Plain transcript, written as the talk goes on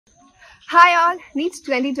Hi all, Neet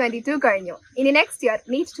 2022 കഴിഞ്ഞു. ഇനി next year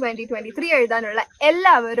Neet 2023 എഴുതാനുള്ള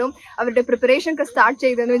എല്ലാവരും അവരുടെ preparation start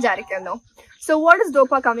ചെയ്തെന്ന് വിചാരിക്കുന്നു. So what is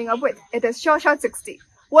DOPA coming up with? It is Scholorship 60.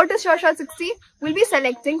 What is Scholorship 60? We'll be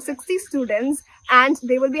selecting 60 students and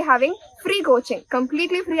they will be having free coaching,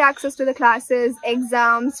 completely free access to the classes,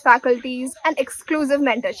 exams, faculties and exclusive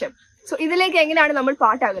mentorship. So ഇതിലേക്ക് എങ്ങനെയാണ് നമ്മൾ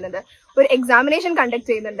പാട്ടാകുന്നത്? ഒരു examination conduct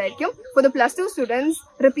ചെയ്യുന്നുണ്ടായിരിക്കും for the plus 2 students,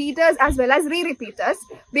 repeaters as well as re-repeaters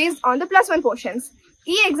based on the plus 1 portions.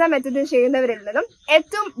 ഈ exam method ചെയ്യുന്നവരിൽ നിന്നും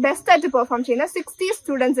ഏറ്റവും best ആയിട്ട് perform ചെയ്യുന്ന 60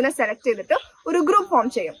 സ്റ്റുഡൻസിനെ select ചെയ്തിട്ട് ഒരു ഗ്രൂപ്പ് ഫോം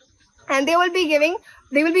ചെയ്യും. And they will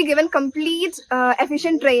be given complete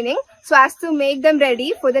efficient training so as to make them ready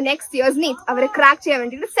for the next year's NEET. അവരെ crack ചെയ്യാൻ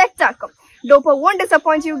വേണ്ടിയിട്ട് സെറ്റ് ആക്കും. DOPA won't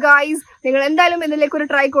disappoint you guys. നിങ്ങൾ എന്തായാലും ഇതിലേക്ക് ഒരു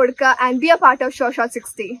ട്രൈ കൊടുക്കുക and be a part of Scholorship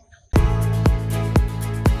 60.